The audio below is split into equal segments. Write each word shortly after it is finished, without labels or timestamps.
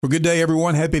Well, good day,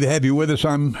 everyone. Happy to have you with us.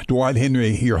 I'm Dwight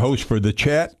Henry, your host for The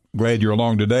Chat. Glad you're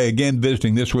along today. Again,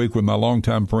 visiting this week with my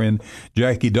longtime friend,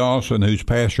 Jackie Dawson, who's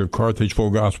pastor of Carthage Full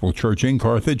Gospel Church in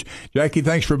Carthage. Jackie,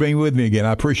 thanks for being with me again.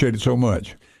 I appreciate it so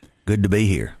much. Good to be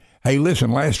here. Hey,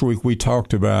 listen, last week we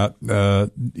talked about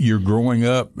your growing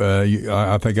up.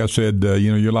 I think I said,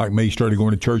 you're like me, started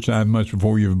going to church 9 months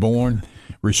before you were born,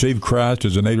 received Christ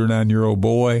as an 8 or 9 year old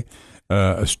boy,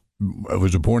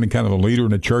 was appointed kind of a leader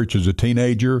in the church as a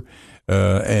teenager,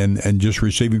 and just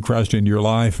receiving Christ into your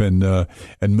life and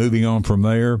moving on from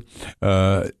there,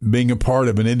 being a part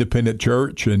of an independent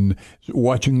church and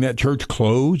watching that church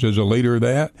close as a leader of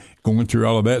that, going through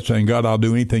all of that, saying, God, I'll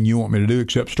do anything you want me to do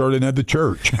except start another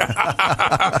church.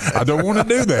 I don't want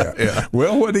to do that. Yeah.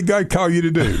 Well, what did God call you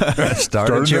to do? Start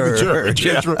another church.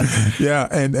 Yeah, right. Yeah,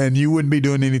 and you wouldn't be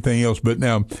doing anything else. But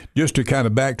now, just to kind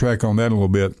of backtrack on that a little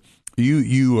bit,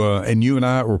 You and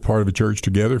I were part of a church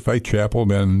together, Faith Chapel,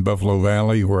 down in Buffalo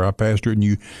Valley, where I pastored, and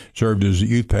you served as a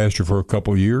youth pastor for a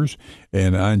couple of years.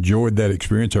 And I enjoyed that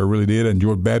experience. I really did. I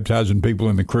enjoyed baptizing people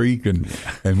in the creek. And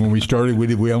when we started,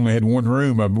 we only had one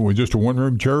room. It was just a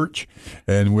one-room church,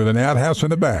 and with an outhouse in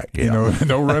the back. Yeah.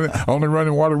 Only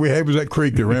running water we had was that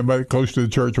creek that ran by close to the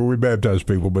church where we baptized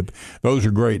people. But those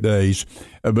are great days.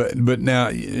 But now,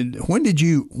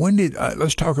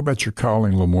 let's talk about your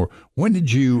calling a little more. When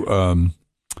did you?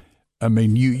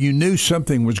 You knew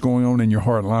something was going on in your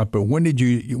heart and life, but when did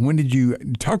you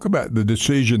talk about the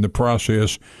decision, the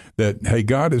process that, hey,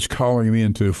 God is calling me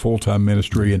into full-time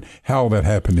ministry, and how that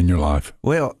happened in your life?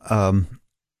 Well,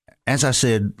 as I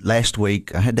said last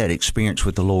week, I had that experience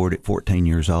with the Lord at 14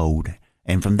 years old.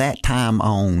 And from that time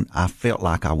on, I felt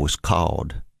like I was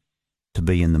called to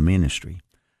be in the ministry.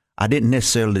 I didn't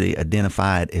necessarily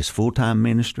identify it as full-time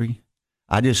ministry.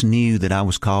 I just knew that I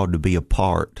was called to be a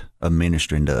part of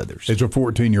ministering to others. As a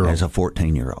 14-year-old. As a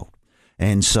 14-year-old.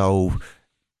 And so,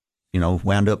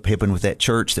 wound up hipping with that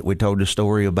church that we told the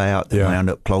story about, that wound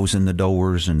up closing the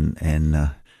doors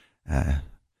and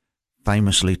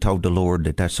famously told the Lord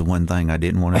that that's the one thing I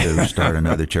didn't want to do, start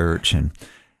another church.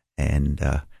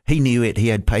 And he knew it. He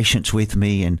had patience with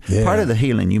me. And part of the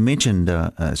healing, you mentioned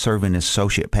serving as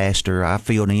associate pastor. I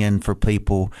filled in for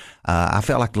people. I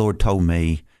felt like the Lord told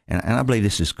me, and I believe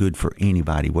this is good for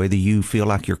anybody, whether you feel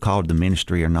like you're called to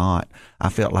ministry or not. I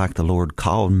felt like the Lord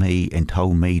called me and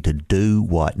told me to do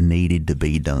what needed to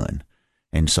be done.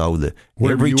 And so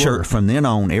every church, from then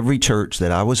on, every church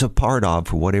that I was a part of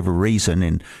for whatever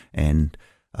reason, and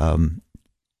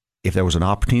if there was an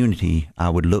opportunity, I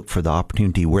would look for the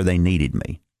opportunity where they needed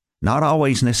me. Not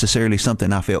always necessarily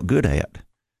something I felt good at.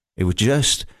 It was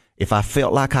just if I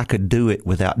felt like I could do it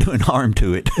without doing harm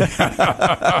to it.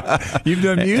 You've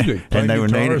done music. And they were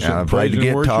needed. I played the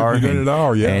guitar. You've done it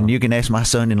all, yeah. And you can ask my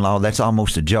son-in-law, that's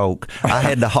almost a joke. I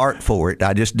had the heart for it.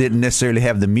 I just didn't necessarily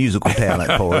have the musical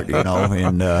talent for it,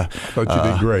 And thought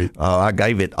you did great. I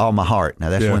gave it all my heart.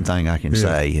 Now, that's one thing I can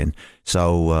say. And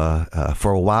so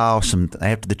for a while,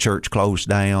 after the church closed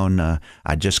down,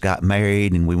 I just got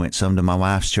married, and we went some to my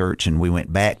wife's church, and we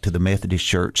went back to the Methodist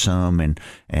church some,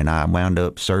 and I wound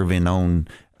up serving on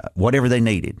whatever they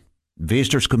needed.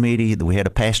 Visitors committee, we had a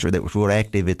pastor that was real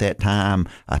active at that time.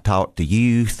 I taught the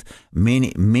youth,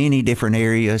 many different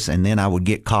areas, and then I would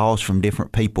get calls from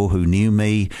different people who knew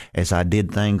me as I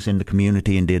did things in the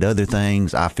community and did other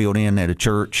things. I filled in at a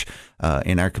church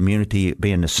in our community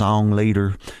being the song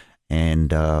leader,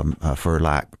 and for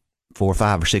like 4 or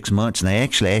 5 or 6 months, and they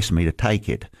actually asked me to take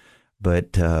it.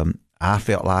 But I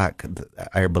felt like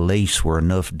our beliefs were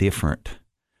enough different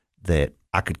that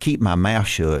I could keep my mouth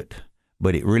shut,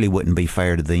 but it really wouldn't be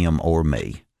fair to them or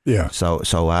me. Yeah.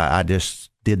 So I just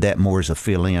did that more as a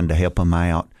fill-in to help them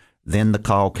out. Then the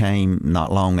call came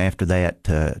not long after that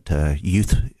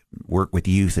to work with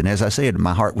youth. And as I said,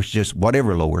 my heart was just,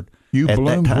 whatever, Lord. You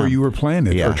bloomed where you were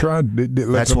planted, or tried to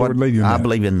let the Lord lead you in that. I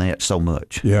believe in that so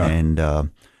much. Yeah. And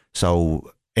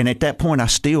and at that point, I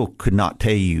still could not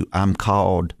tell you I'm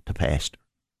called to pastor.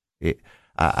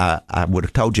 I would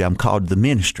have told you I'm called to the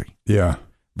ministry. Yeah.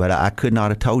 But I could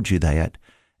not have told you that.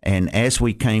 And as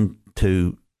we came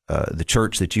to the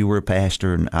church that you were a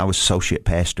pastor and I was associate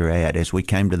pastor at, as we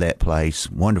came to that place,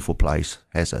 wonderful place,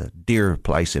 has a dear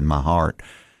place in my heart.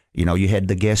 You had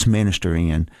the guest minister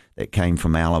in that came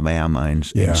from Alabama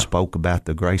and spoke about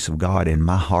the grace of God, and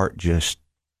my heart just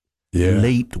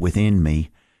leaped within me.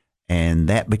 And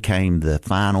that became the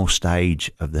final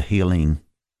stage of the healing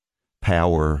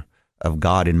power of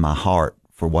God in my heart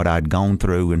for what I'd gone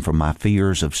through and for my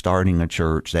fears of starting a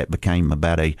church. That became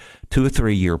about a 2 or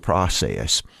 3 year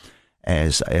process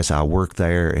as I worked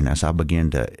there and as I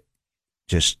began to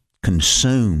just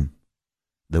consume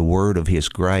the word of His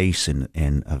grace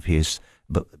and of His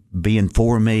being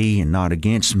for me and not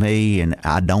against me, and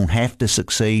I don't have to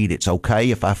succeed. It's okay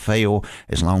if I fail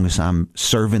as long as I'm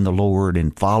serving the Lord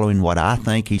and following what I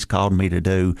think He's called me to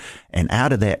do. And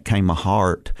out of that came a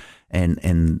heart, and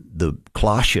the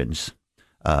Colossians,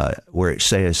 where it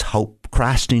says, "Hope,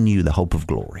 Christ in you, the hope of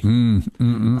glory." When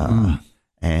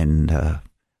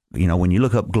you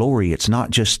look up glory, it's not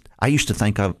just. I used to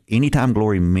think of anytime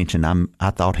glory mentioned, I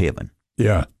thought heaven.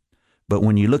 Yeah. But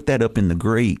when you look that up in the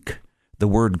Greek, the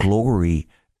word glory,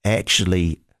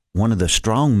 actually, one of the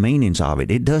strong meanings of it,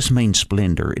 it does mean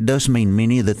splendor. It does mean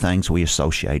many of the things we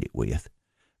associate it with.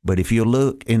 But if you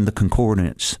look in the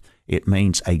concordance, it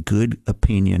means a good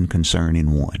opinion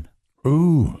concerning one.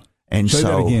 Ooh. And say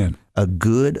that again. A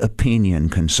good opinion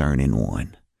concerning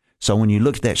one. So when you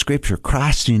look at that scripture,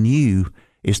 Christ in you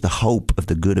is the hope of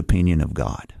the good opinion of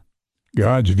God.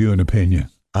 God's view and opinion.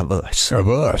 Of us. Of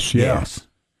us, yeah. Yes.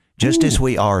 Just as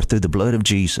we are through the blood of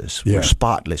Jesus. Yeah. We're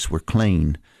spotless, we're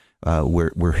clean,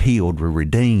 we're healed, we're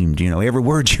redeemed. Every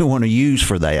word you want to use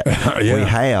for that, Yeah. we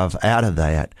have out of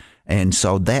that. And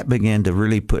so that began to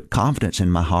really put confidence in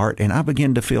my heart. And I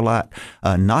began to feel like,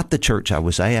 not the church I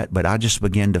was at, but I just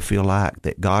began to feel like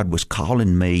that God was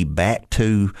calling me back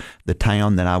to the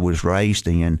town that I was raised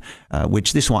in,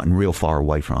 which this wasn't real far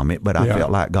away from it, but I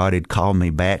felt like God had called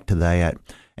me back to that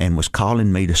and was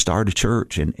calling me to start a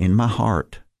church. And in my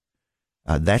heart,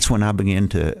 that's when I began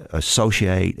to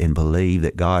associate and believe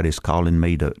that God is calling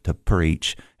me to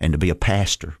preach and to be a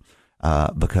pastor,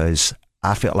 because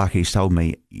I felt like He's told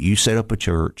me, you set up a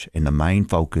church and the main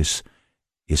focus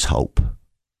is hope.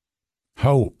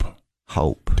 Hope.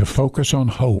 Hope. To focus on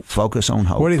hope. Focus on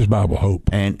hope. What is Bible hope?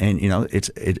 And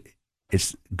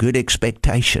it's good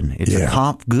expectation. It's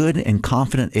a good and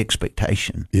confident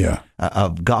expectation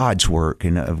of God's work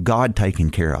and of God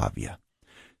taking care of you.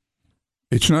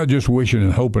 It's not just wishing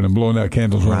and hoping and blowing out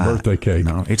candles on a birthday cake.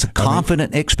 No, it's a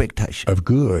confident expectation of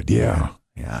good. Yeah.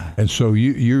 Yeah. And so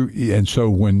so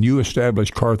when you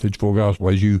established Carthage Full Gospel,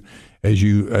 as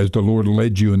the Lord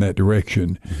led you in that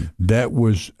direction, that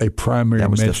was a primary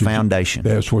message. That was the foundation.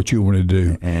 That's what you wanted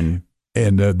to do. And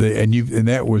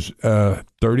that was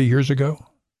 30 years ago.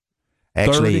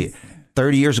 Actually,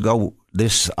 30 years ago,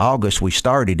 this August we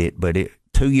started it, but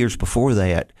 2 years before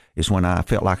that is when I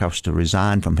felt like I was to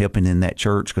resign from helping in that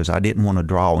church because I didn't want to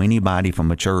draw anybody from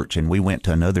a church, and we went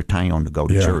to another town to go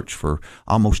to church for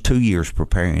almost 2 years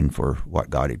preparing for what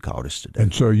God had called us to do.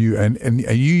 And so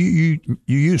you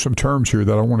use some terms here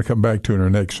that I want to come back to in our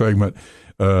next segment.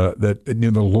 That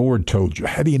the Lord told you.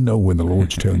 How do you know when the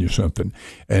Lord's telling you something?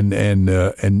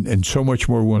 And so much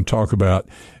more we want to talk about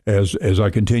as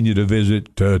I continue to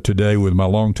visit today with my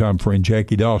longtime friend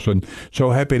Jackie Dawson.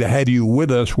 So happy to have you with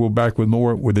us. We'll be back with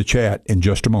more with the chat in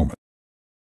just a moment.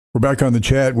 We're back on the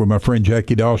chat with my friend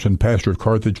Jackie Dawson, pastor of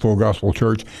Carthage Full Gospel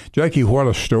Church. Jackie, what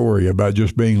a story about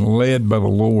just being led by the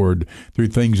Lord through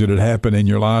things that had happened in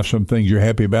your life, some things you're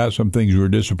happy about, some things you were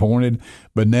disappointed,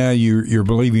 but now you're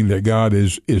believing that God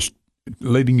is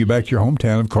leading you back to your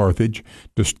hometown of Carthage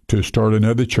to start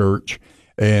another church,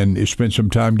 and you spent some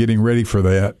time getting ready for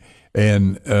that.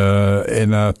 And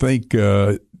I think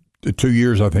 2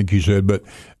 years, I think you said, but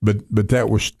that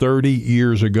was 30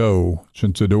 years ago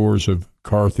since the doors of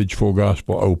Carthage Full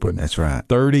Gospel opened. That's right.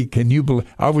 30. Can you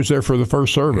believe? I was there for the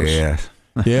first service. Yes.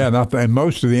 Yeah, and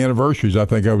most of the anniversaries, I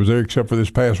think I was there, except for this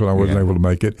past one, I wasn't able to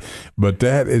make it. But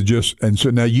that is just, and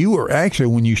so now you were actually,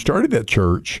 when you started that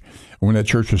church, when that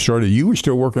church was started, you were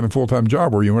still working a full-time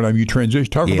job, or you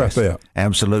transitioned. Talk about that.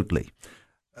 Absolutely.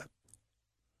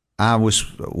 I was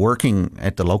working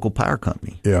at the local power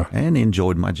company. Yeah. And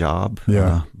enjoyed my job.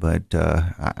 Yeah. But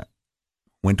I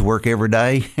went to work every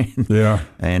day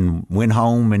and went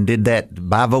home and did that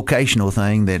bivocational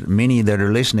thing that many that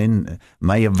are listening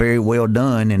may have very well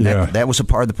done. And that was a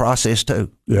part of the process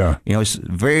too. Yeah. It's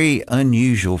very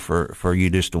unusual for you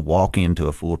just to walk into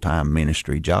a full-time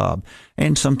ministry job.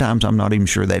 And sometimes I'm not even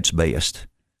sure that's best,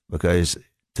 because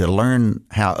to learn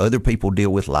how other people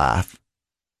deal with life,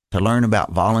 to learn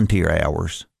about volunteer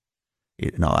hours,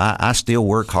 I still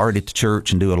work hard at the church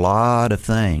and do a lot of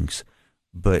things,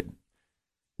 but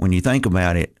when you think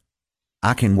about it,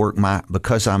 I can work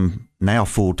because I'm now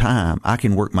full-time, I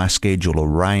can work my schedule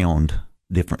around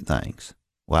different things.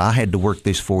 Well, I had to work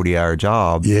this 40-hour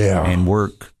job and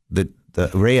work the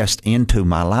rest into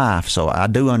my life. So I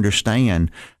do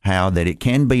understand how that it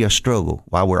can be a struggle.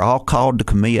 While we're all called to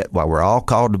commit, while we're all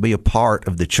called to be a part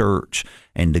of the church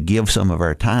and to give some of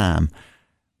our time,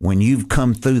 when you've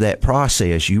come through that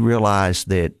process, you realize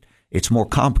that it's more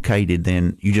complicated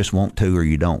than you just want to or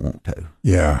you don't want to.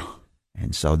 Yeah.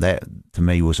 And so that, to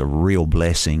me, was a real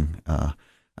blessing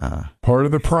Part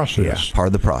of the process. Yeah, part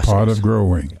of the process. Part of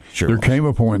growing. Sure. There came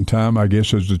a point in time, I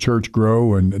guess, as the church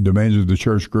grew and the demands of the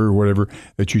church grew or whatever,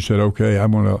 that you said, okay,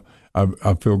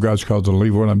 I feel God's called to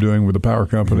leave what I'm doing with the power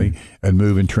company and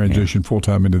move and transition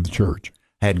full-time into the church.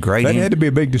 That had to be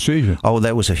a big decision. Oh,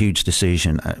 that was a huge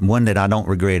decision. One that I don't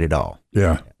regret at all.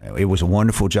 Yeah. It was a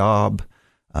wonderful job.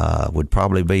 Would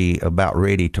probably be about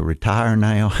ready to retire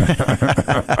now,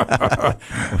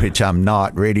 which I'm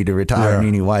not ready to retire in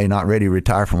any way, not ready to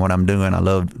retire from what I'm doing. I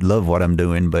love what I'm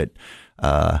doing, but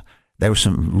there were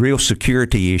some real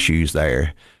security issues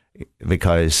there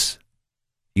because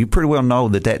you pretty well know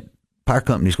that power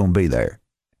company's going to be there.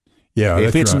 Yeah,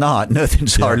 if it's not,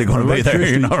 nothing's hardly going to be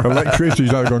there.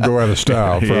 Electricity's not going to go out of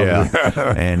style, probably.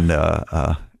 Yeah.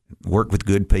 And worked with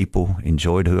good people,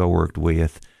 enjoyed who I worked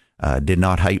with. Did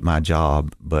not hate my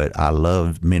job, but I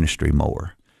loved ministry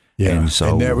more. Yeah, and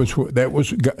so it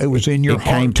was in your heart.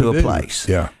 It came to a place.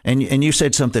 Yeah, and you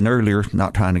said something earlier,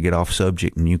 not trying to get off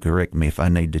subject, and you correct me if I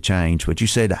need to change. But you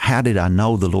said, "How did I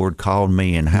know the Lord called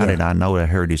me, and how did I know I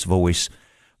heard His voice?"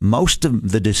 Most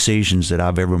of the decisions that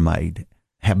I've ever made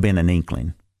have been an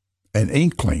inkling. An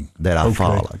inkling that I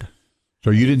followed.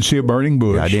 So you didn't see a burning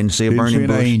bush. I didn't see a burning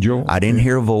bush. An angel. I didn't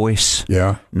hear a voice.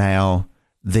 Yeah. Now,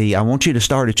 I want you to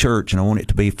start a church, and I want it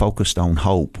to be focused on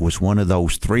hope, was one of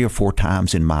those 3 or 4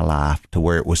 times in my life to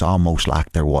where it was almost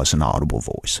like there was an audible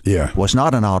voice. Yeah. It was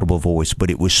not an audible voice, but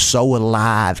it was so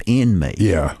alive in me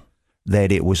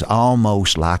that it was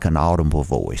almost like an audible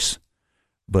voice.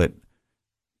 But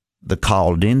the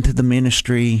called into the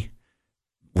ministry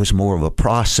was more of a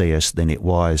process than it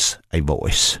was a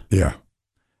voice. Yeah.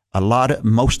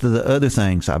 Most of the other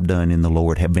things I've done in the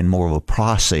Lord have been more of a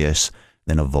process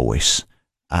than a voice.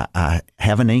 I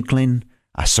have an inkling.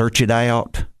 I search it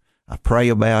out. I pray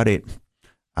about it.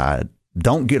 I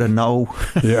don't get a no.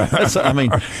 Yeah. I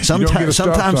mean, sometimes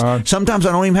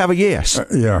I don't even have a yes.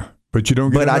 Yeah. But you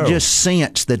don't get a no. I just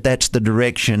sense that that's the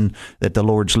direction that the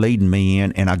Lord's leading me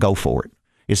in, and I go for it.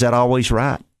 Is that always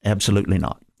right? Absolutely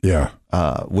not. Yeah.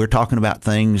 We're talking about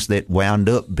things that wound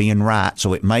up being right,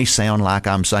 so it may sound like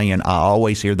I'm saying I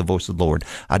always hear the voice of the Lord.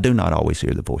 I do not always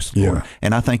hear the voice of the Lord,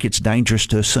 and I think it's dangerous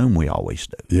to assume we always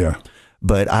do. Yeah.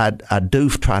 But I do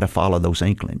try to follow those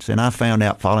inklings, and I found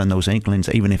out following those inklings,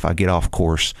 even if I get off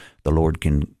course, the Lord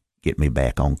can get me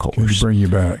back on course. Can bring you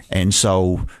back. And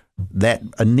so that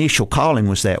initial calling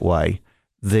was that way.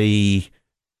 The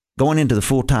going into the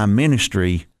full-time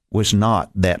ministry was not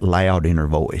that loud inner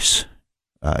voice.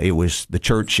 It was the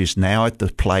church is now at the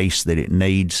place that it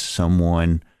needs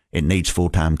someone, it needs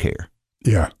full-time care.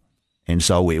 Yeah. And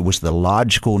so it was the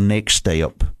logical next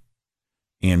step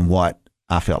in what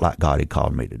I felt like God had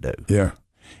called me to do. Yeah.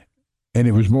 And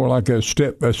it was more like a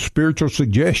spiritual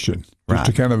suggestion, just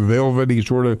a kind of velvety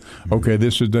sort of, okay,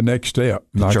 this is the next step.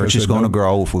 The church is going to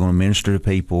grow if we're going to minister to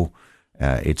people.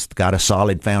 It's got a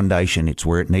solid foundation. It's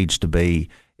where it needs to be.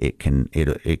 It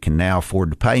can now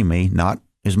afford to pay me, not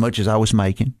as much as I was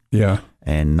making. Yeah.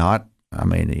 And not, I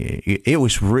mean, it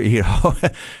was, probably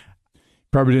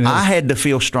didn't I had to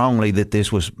feel strongly that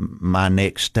this was my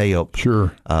next step.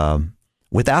 Sure.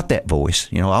 Without that voice,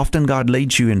 often God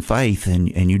leads you in faith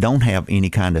and you don't have any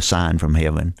kind of sign from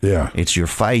heaven. Yeah. It's your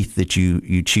faith that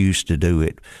you choose to do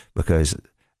it, because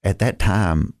at that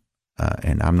time,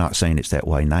 and I'm not saying it's that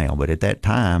way now, but at that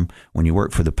time when you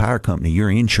worked for the power company,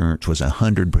 your insurance was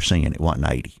 100%. It wasn't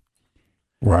 80%.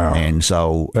 Wow. And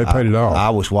so they paid it all.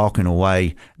 I was walking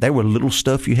away. There were little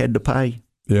stuff you had to pay.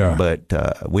 Yeah. But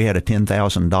we had a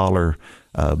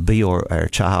 $10,000 bill. Our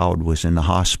child was in the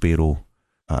hospital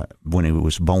when he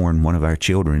was born. One of our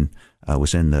children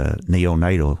was in the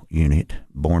neonatal unit,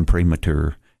 born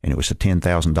premature, and it was a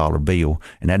 $10,000 bill.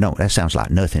 And that sounds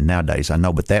like nothing nowadays, I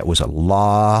know, but that was a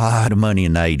lot of money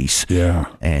in the 80s. Yeah.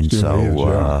 And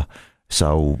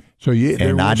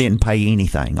I didn't pay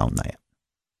anything on that.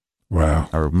 Wow.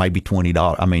 Or maybe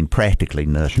 $20. I mean, practically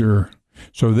nothing. Sure.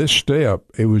 So this step,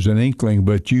 it was an inkling,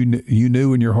 but you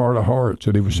knew in your heart of hearts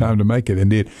that it was time to make it,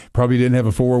 and probably didn't have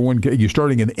a 401k. You're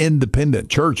starting an independent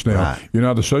church now. Right. You're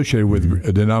not associated with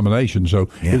a denomination, so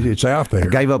it's out there. I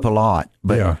gave up a lot,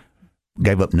 but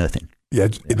gave up nothing. Yeah,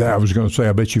 I was going to say,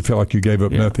 I bet you felt like you gave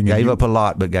up nothing. Gave up a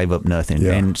lot, but gave up nothing.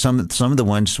 Yeah. And some of the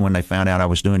ones, when they found out I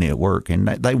was doing it at work, and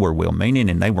they were well-meaning,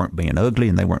 and they weren't being ugly,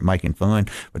 and they weren't making fun,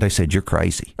 but they said, "You're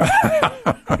crazy."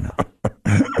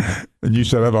 And you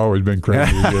said, "I've always been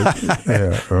crazy."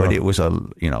 But it was I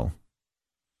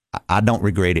don't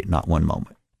regret it, not one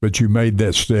moment. But you made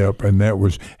that step, and that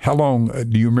was how long?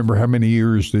 Do you remember how many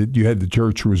years that you had the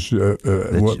church was?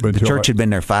 The church had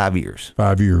been there 5 years.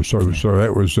 5 years. So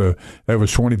that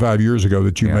was 25 years ago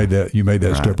that you made that. You made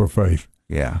that step of faith.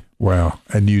 Yeah. Wow.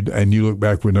 And you look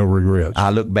back with no regrets. I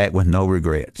look back with no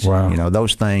regrets. Wow. You know,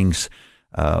 those things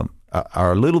are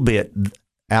a little bit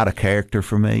out of character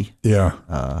for me.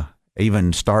 Yeah.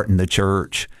 Even starting the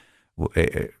church,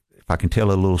 if I can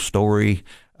tell a little story,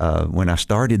 when I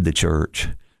started the church,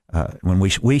 when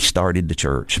we started the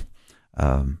church,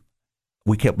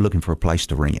 we kept looking for a place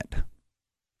to rent.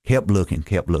 Kept looking.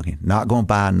 Not going to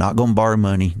buy, not going to borrow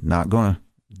money,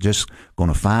 just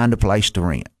going to find a place to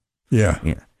rent. Yeah.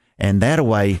 And that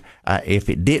way, if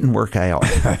it didn't work out,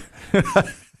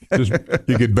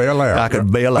 you could bail out. I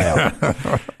could bail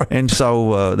out. And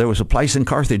so there was a place in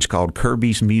Carthage called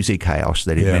Kirby's Music House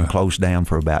that had been closed down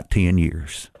for about 10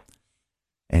 years.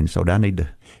 And so I need to.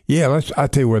 Yeah, I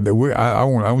tell you what. I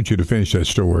want you to finish that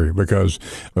story because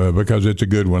it's a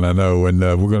good one, I know, and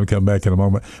we're going to come back in a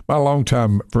moment. My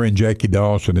longtime friend Jackie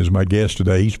Dawson is my guest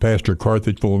today. He's pastor of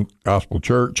Carthage Full Gospel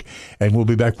Church, and we'll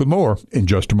be back with more in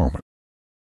just a moment.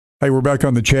 Hey, we're back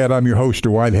on the chat. I'm your host,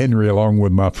 Dwight Henry, along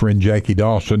with my friend Jackie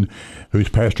Dawson, who's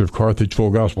pastor of Carthage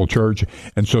Full Gospel Church.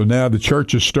 And so now the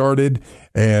church has started,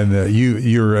 and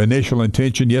your initial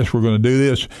intention, yes, we're going to do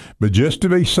this, but just to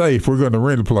be safe, we're going to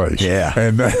rent a place. Yeah.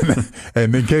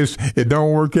 And in case it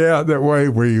don't work out that way,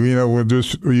 we'll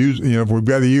just use, if we've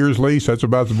got a year's lease, that's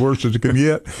about the worst as it can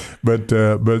get. But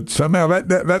somehow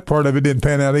that part of it didn't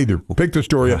pan out either. Pick the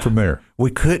story up from there. We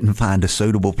couldn't find a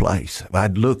suitable place.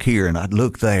 I'd look here and I'd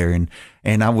look there,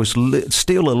 and I was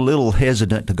still a little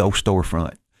hesitant to go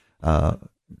storefront.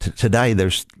 Today,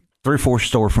 there's 3 or 4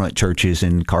 storefront churches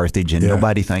in Carthage, and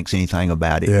nobody thinks anything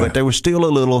about it. Yeah. But there was still a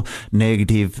little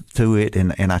negative to it,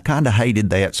 and I kind of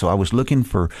hated that. So I was looking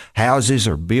for houses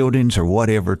or buildings or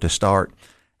whatever to start,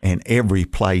 and every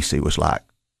place it was like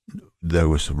there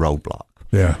was a roadblock.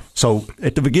 Yeah. So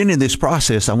at the beginning of this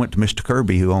process, I went to Mr.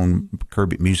 Kirby, who owned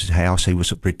Kirby Music House. He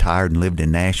was retired and lived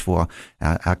in Nashville.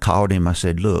 I called him. I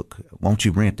said, "Look, won't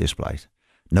you rent this place?"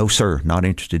 "No, sir, not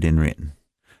interested in renting."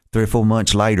 3 or 4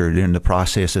 months later, during the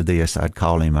process of this, I'd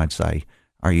call him. I'd say,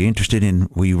 "Are you interested in,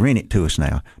 will you rent it to us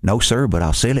now?" "No, sir, but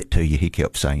I'll sell it to you," he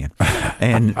kept saying.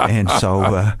 And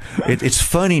so it's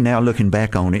funny now looking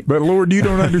back on it. But Lord, you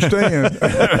don't understand.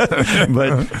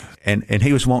 And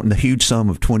he was wanting the huge sum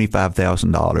of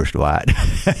 $25,000, Dwight.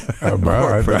 For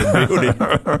the building.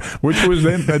 Which was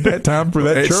then at that time for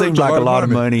that church. It seemed like a lot of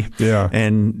money. Yeah.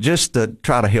 And just to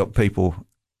try to help people,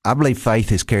 I believe faith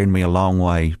has carried me a long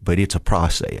way, but it's a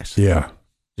process. Yeah.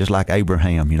 Just like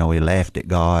Abraham, he laughed at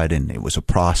God, and it was a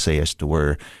process to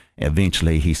where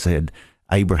eventually he said,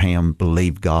 Abraham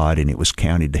believed God, and it was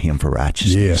counted to him for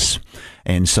righteousness. Yes.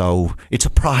 And so it's a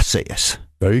process.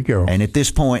 There you go. And at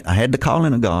this point, I had the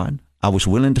calling of God. I was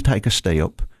willing to take a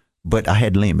step, but I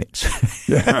had limits.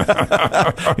 But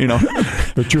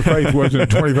your faith wasn't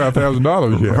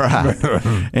 $25,000 yet.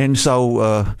 Right. And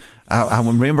so I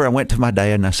remember I went to my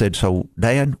dad and I said, "So,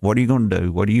 Dad, what are you going to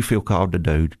do? What do you feel called to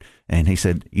do?" And he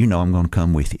said, "I'm going to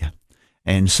come with you."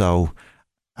 And so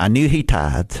I knew he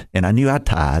tithed, and I knew I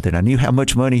tithed, and I knew how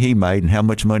much money he made and how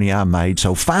much money I made.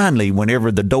 So finally,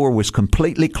 whenever the door was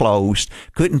completely closed,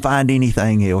 couldn't find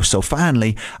anything else. So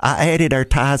finally, I added our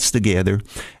tithes together,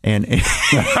 and I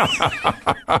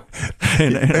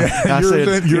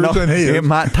said, it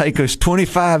might take us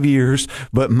 25 years,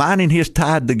 but mine and his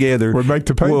tied together will make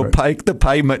the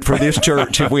payment for this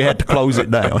church if we had to close it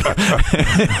down.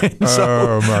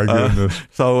 Oh, my goodness.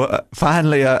 So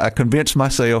finally, I convinced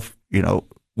myself,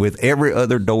 with every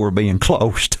other door being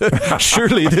closed,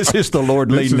 surely this is the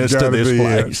Lord leading us to this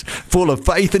place, full of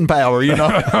faith and power,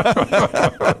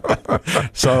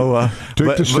 So,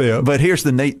 took the step. But here's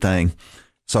the neat thing.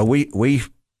 So we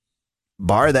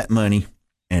borrow that money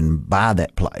and buy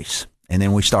that place, and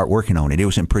then we start working on it. It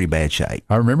was in pretty bad shape.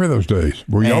 I remember those days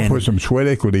where y'all put some sweat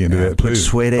equity into that too. Put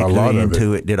sweat equity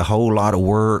into it. Did a whole lot of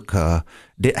work.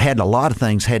 Had a lot of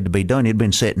things had to be done. It had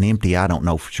been sitting empty. I don't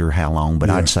know for sure how long,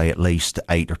 but I'd say at least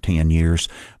 8 or 10 years,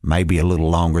 maybe a little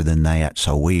longer than that.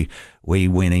 So we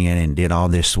went in and did all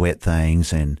this sweat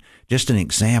things. And just an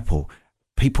example,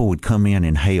 people would come in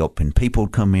and help, and people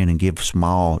would come in and give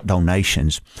small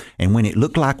donations. And when it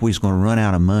looked like we was going to run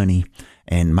out of money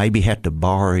and maybe had to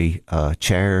borrow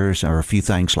chairs or a few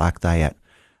things like that,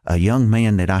 a young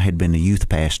man that I had been the youth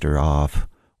pastor of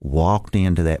walked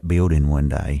into that building one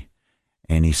day.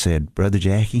 And he said, "Brother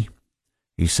Jackie,"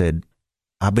 he said,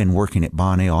 "I've been working at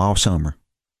Bonnell all summer."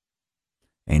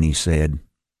 And he said,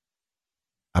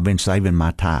 "I've been saving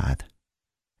my tithe,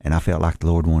 and I felt like the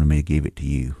Lord wanted me to give it to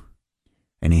you."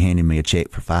 And he handed me a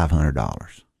check for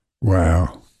 $500.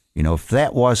 Wow. If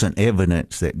that wasn't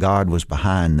evidence that God was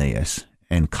behind this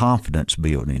and confidence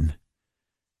building,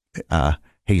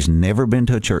 he's never been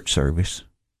to a church service.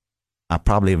 I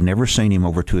probably have never seen him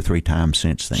over 2 or 3 times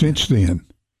since then. Since then.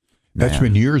 That's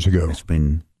been years ago. It's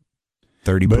been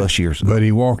 30 plus years ago. But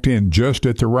he walked in just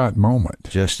at the right moment.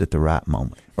 Just at the right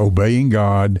moment. Obeying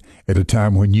God at a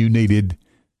time when you needed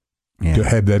to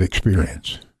have that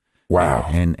experience. Wow.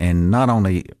 And not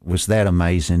only was that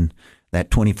amazing, that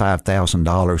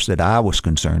 $25,000 that I was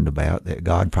concerned about, that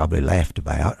God probably laughed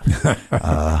about,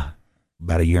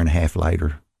 about a year and a half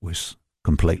later was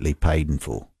completely paid in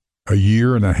full. A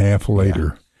year and a half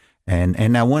later. Yeah.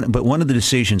 And now one of the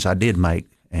decisions I did make,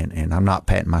 and I'm not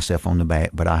patting myself on the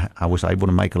back, but I was able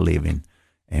to make a living.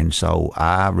 And so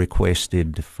I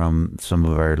requested from some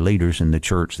of our leaders in the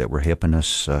church that were helping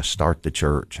us start the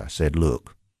church, I said,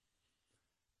 look,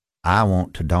 I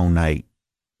want to donate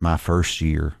my first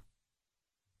year.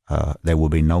 There will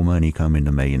be no money coming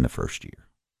to me in the first year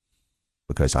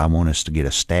because I want us to get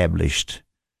established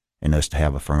and us to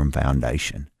have a firm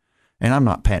foundation. And I'm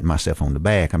not patting myself on the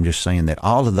back. I'm just saying that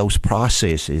all of those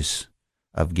processes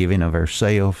of giving of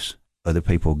ourselves, other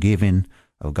people giving,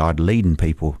 of God leading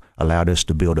people, allowed us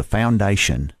to build a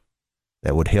foundation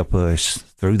that would help us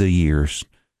through the years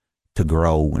to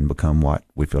grow and become what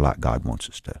we feel like God wants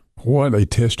us to. What a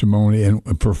testimony.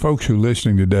 And for folks who are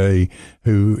listening today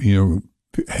who,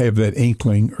 have that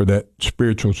inkling or that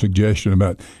spiritual suggestion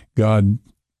about God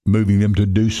moving them to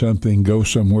do something, go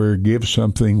somewhere, give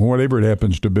something, whatever it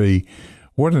happens to be,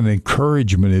 what an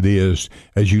encouragement it is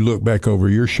as you look back over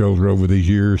your shoulder over these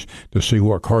years to see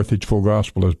what Carthage Full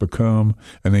Gospel has become,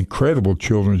 an incredible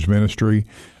children's ministry.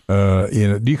 Do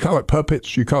you call it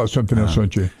puppets? You call it something else,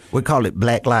 don't you? We call it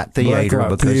Blacklight Theater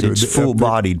because it's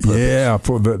full-bodied puppets. Yeah,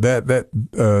 for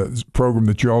that program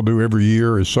that you all do every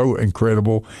year is so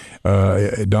incredible.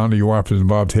 Donna, your wife, is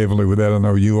involved heavily with that. I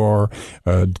know you are.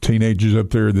 Teenagers up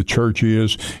there, the church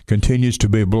continues to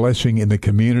be a blessing in the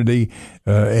community,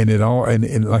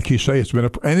 and like you say, it's been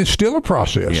and it's still a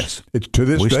process. Yes, it's to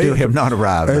this day. We still have not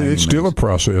arrived. It's still a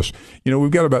process.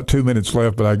 We've got about 2 minutes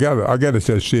left, but I got to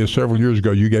say, several years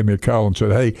ago, you gave me a call and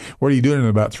said, "Hey, what are you doing in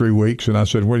about 3 weeks?" And I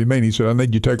said, "What do you mean?" He said, "I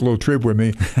need you to take a little trip with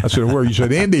me." I said, "Where?" You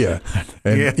said, "India."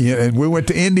 And and we went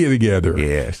to India together.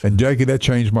 Yes. And Jackie, that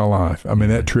changed my life. I mean,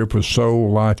 that trip was so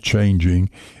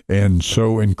life-changing and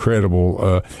so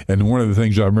incredible. And one of the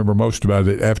things I remember most about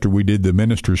it, after we did the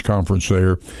ministers' conference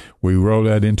there, we rolled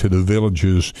out into the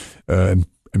villages and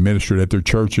ministered at their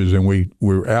churches, and we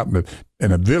were out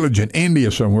in a village in India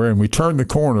somewhere, and we turned the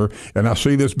corner, and I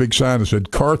see this big sign that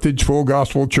said Carthage Full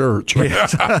Gospel Church.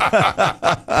 Yes.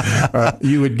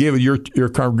 You had given your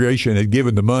congregation had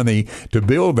given the money to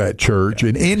build that church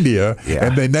in India,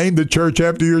 and they named the church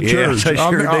after your church.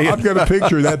 I've got a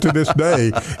picture of that to this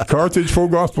day. Carthage Full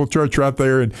Gospel Church right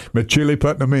there in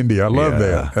Machilipatnam, India. I love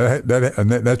that.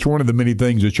 And that's one of the many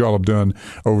things that y'all have done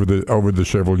over the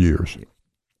several years.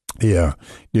 Yeah,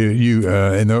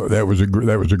 and that was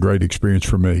a great experience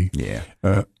for me. Yeah,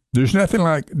 there's nothing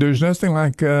like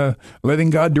letting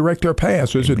God direct our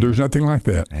paths, is it? There's nothing like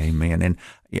that. Amen. And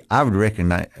I would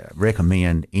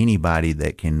recommend anybody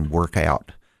that can work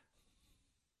out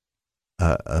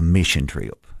a mission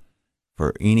trip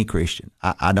for any Christian.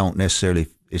 I don't necessarily.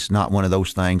 It's not one of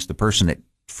those things. The person that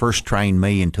first trained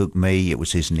me and took me, it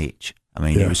was his niche. I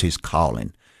mean, it was his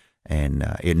calling. And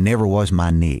it never was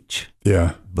my niche.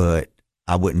 Yeah. But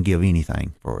I wouldn't give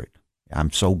anything for it.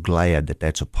 I'm so glad that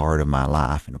that's a part of my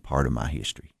life and a part of my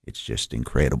history. It's just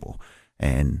incredible.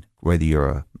 And whether you're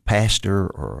a pastor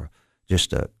or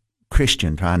just a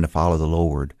Christian trying to follow the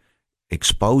Lord,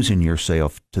 exposing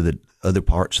yourself to the other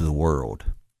parts of the world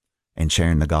and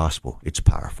sharing the gospel, it's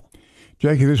powerful.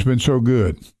 Jackie, this has been so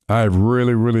good. I've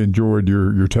really, really enjoyed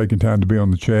your taking time to be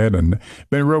on the chat, and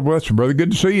been a real blessing, brother.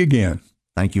 Good to see you again.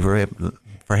 Thank you for having me.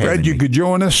 Glad you could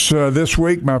join us this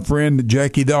week. My friend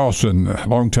Jackie Dawson,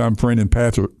 longtime friend and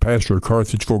pastor of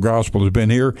Carthage Full Gospel, has been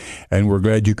here, and we're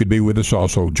glad you could be with us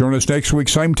also. Join us next week,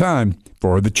 same time,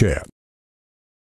 for The Chat.